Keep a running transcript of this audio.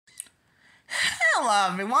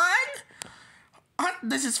Hello, everyone.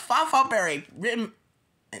 This is Berry written.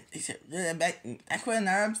 Equine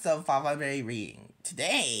Herbs of Berry reading.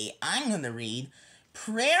 Today, I'm going to read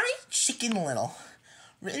Prairie Chicken Little,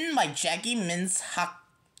 written by Jackie Mintz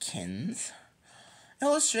Hopkins,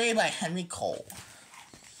 illustrated by Henry Cole.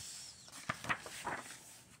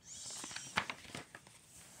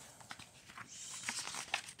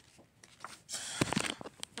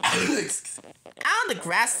 Out in the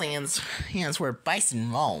grasslands where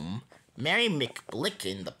bison roam, Mary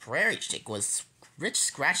McBlicken, the prairie chick, was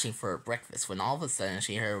scratching for her breakfast when all of a sudden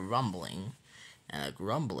she heard a rumbling, and a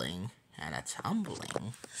grumbling, and a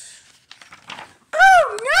tumbling.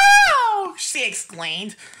 "Oh no!" she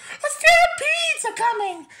exclaimed. "A stampede's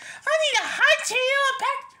coming! I need to hightail it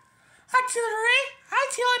back to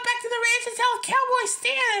the ranch and tell Cowboy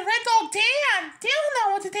Stan and Red Dog Dan. They don't know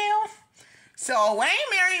what to do." So away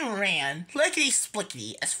Mary ran,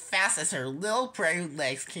 lickety-splickety, as fast as her little prairie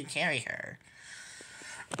legs could carry her.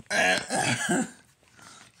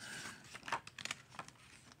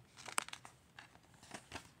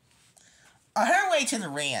 On her way to the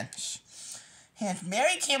ranch, and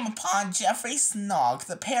Mary came upon Jeffrey Snog,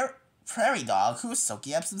 the prairie dog, who was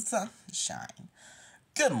soaking up some sunshine.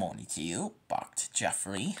 "Good morning to you," barked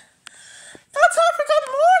Jeffrey. "No time for good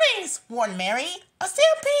mornings," warned Mary. "A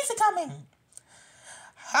stampede's coming."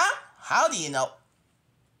 "Huh? How do you know?"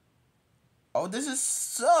 "Oh, this is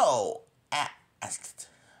so," asked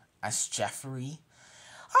Jeffrey.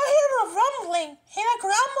 "I hear a rumbling, and a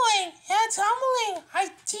grumbling, and a tumbling.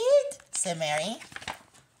 I did," said Mary.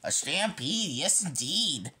 "A stampede, yes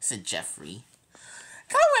indeed," said Jeffrey.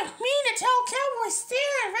 "Come with me to tell Cowboy Stan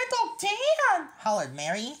and Red Dog Dan," hollered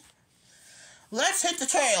Mary. "Let's hit the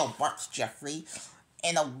trail," barked Jeffrey.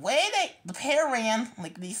 And away the pair ran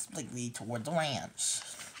lickety-splickety toward the ranch.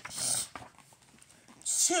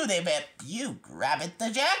 Soon they met Butte Rabbit the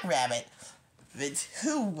jackrabbit,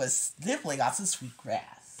 who was nibbling on some sweet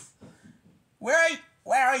grass. Where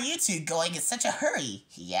are you two going in such a hurry?"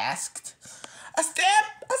 he asked. A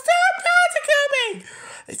stampede's coming,"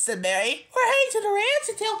 said Mary. "We're heading to the ranch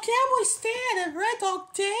to tell Cowboy Stan and Red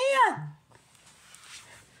Dog Dan."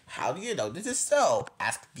 "How do you know this is so?"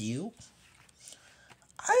 asked Butte.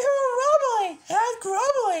 "I heard a rumbling, and a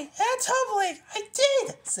grumbling, and a tumbling. I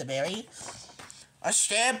did," said Mary. "A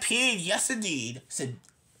stampede, yes indeed," said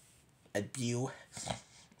Butte.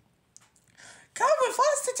 "Come with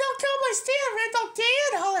us to tell Cowboy Stan and Red Dog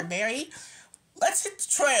Dan," hollered Mary. "Let's hit the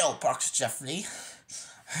trail," barked Jeffrey.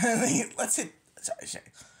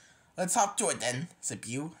 Let's hop to it then," said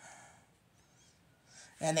Butte.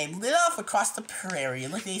 And they lit off across the prairie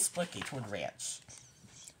and lickety-splickety toward the ranch.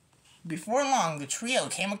 Before long, the trio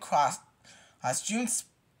came across June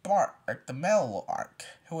Spark, the meadowlark,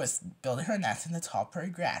 who was building her nest in the tall prairie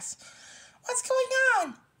grass. "What's going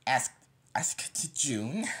on?" asked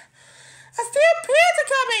June. "A stampede's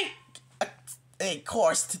coming!"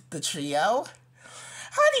 chorused the trio.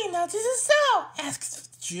 "How do you know this is so?"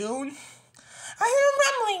 asked June. "I heard a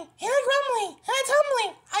rumbling, and a grumbling, and a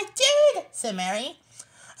tumbling. I did," said Mary.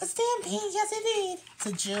 "A stampede, yes indeed,"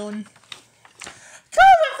 said June.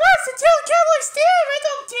 "Come with us and tell Cowboy Stan and Red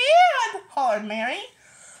Dog Dan," hollered Mary.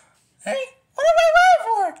 "Hey, what am I waiting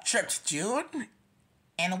for?" chirped June.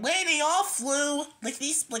 And away they all flew,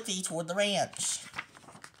 lickety-splickety, toward the ranch.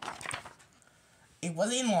 It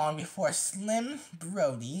wasn't long before Slim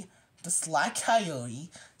Brody, the sly coyote,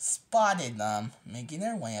 spotted them making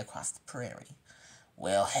their way across the prairie.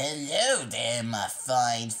 "Well, hello there, my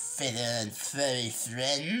fine fitter and furry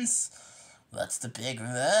friends. What's the big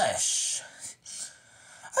rush?"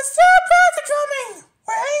 "A stampede's coming!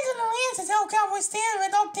 We're heading to the ranch to tell Cowboy Stan and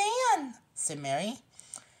Red Dog Dan," said Mary.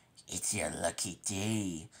 "It's your lucky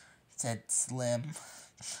day," said Slim.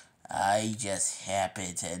 "I just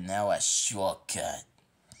happen to know a shortcut."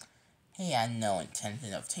 He had no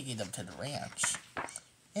intention of taking them to the ranch.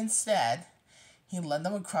 Instead, he led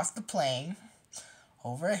them across the plain,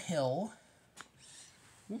 over a hill,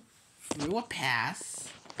 through a pass,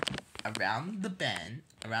 around the bend,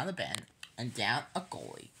 and down a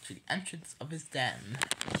gully to the entrance of his den.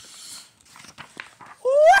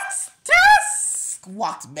 "What's this?"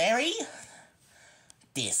 squawked Mary.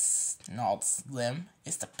 "This," snarled Slim,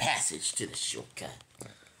 "is the passage to the shortcut."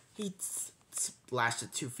 He splashed a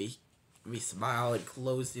toothy smile and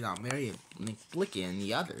closed in on Mary McBlicken and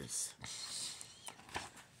the others.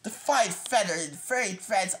 The fine feathered and furry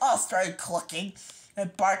friends all started clucking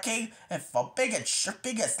and barking and thumping and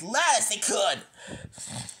chirping as loud as they could.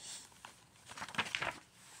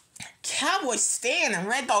 Cowboy Stan and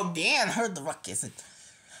Red Dog Dan heard the ruckus and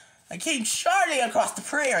came charging across the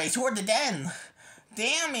prairie toward the den.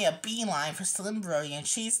 Dan made a beeline for Slim Brody and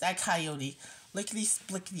chased that coyote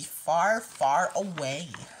lickety-splickety far, far away.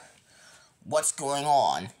 "What's going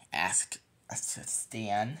on?" asked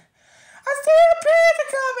Stan. "A stampede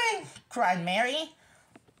coming!" cried Mary.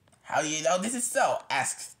 "How do you know this is so?"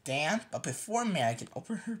 asked Stan. But before Mary could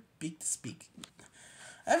open her beak to speak,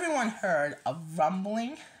 everyone heard a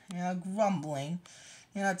rumbling and a grumbling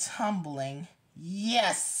and a tumbling.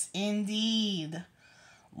 Yes, indeed.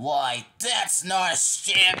 "Why, that's not a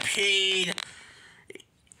stampede,"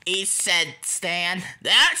 said Stan.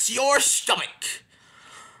 "That's your stomach.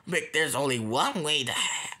 But there's only one way to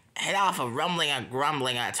head off a rumbling and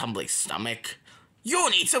grumbling and a tumbling stomach. You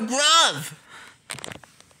need some grub."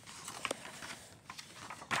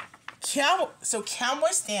 So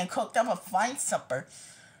Cowboy Stan cooked up a fine supper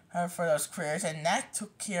for those critters, and that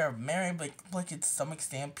took care of Mary Blickett's stomach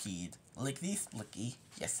stampede. Lickety-splicky,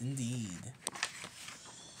 yes indeed.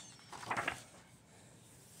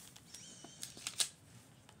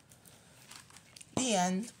 The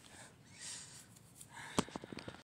end.